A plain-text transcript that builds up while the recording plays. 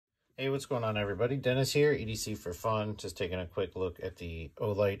Hey, what's going on, everybody? Dennis here, EDC for Fun. Just taking a quick look at the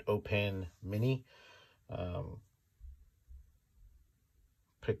Olight O-Pen Mini.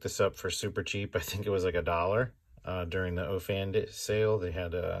 Picked this up for super cheap. I think it was like $1 during the OFan sale. They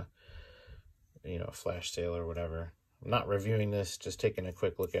had a flash sale or whatever. I'm not reviewing this, just taking a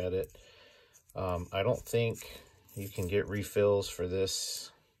quick look at it. I don't think you can get refills for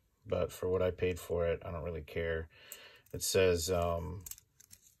this, but for what I paid for it, I don't really care. It says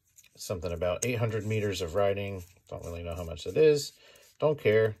something about 800 meters of writing. Don't really know how much it is. Don't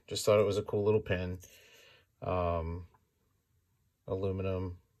care. Just thought it was a cool little pen.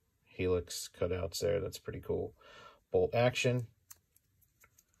 Aluminum helix cutouts there. That's pretty cool. Bolt action.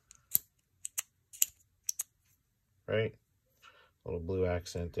 Right? Little blue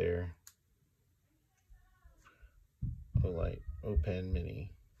accent there. Olight O-Pen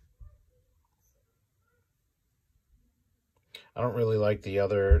Mini. I don't really like the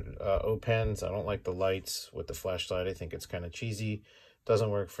other O-Pens. I don't like the lights with the flashlight. I think it's kind of cheesy. Doesn't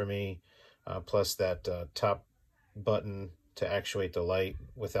work for me. Plus that top button to actuate the light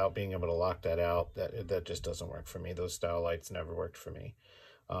without being able to lock that out, that just doesn't work for me. Those style lights never worked for me.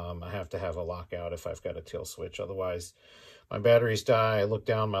 I have to have a lockout if I've got a tail switch. Otherwise, my batteries die. I look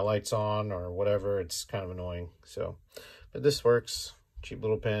down, my light's on or whatever. It's kind of annoying. So, but this works. Cheap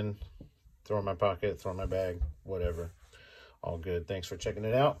little pen. Throw in my pocket, throw in my bag, whatever. All good. Thanks for checking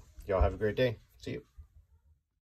it out. Y'all have a great day. See you.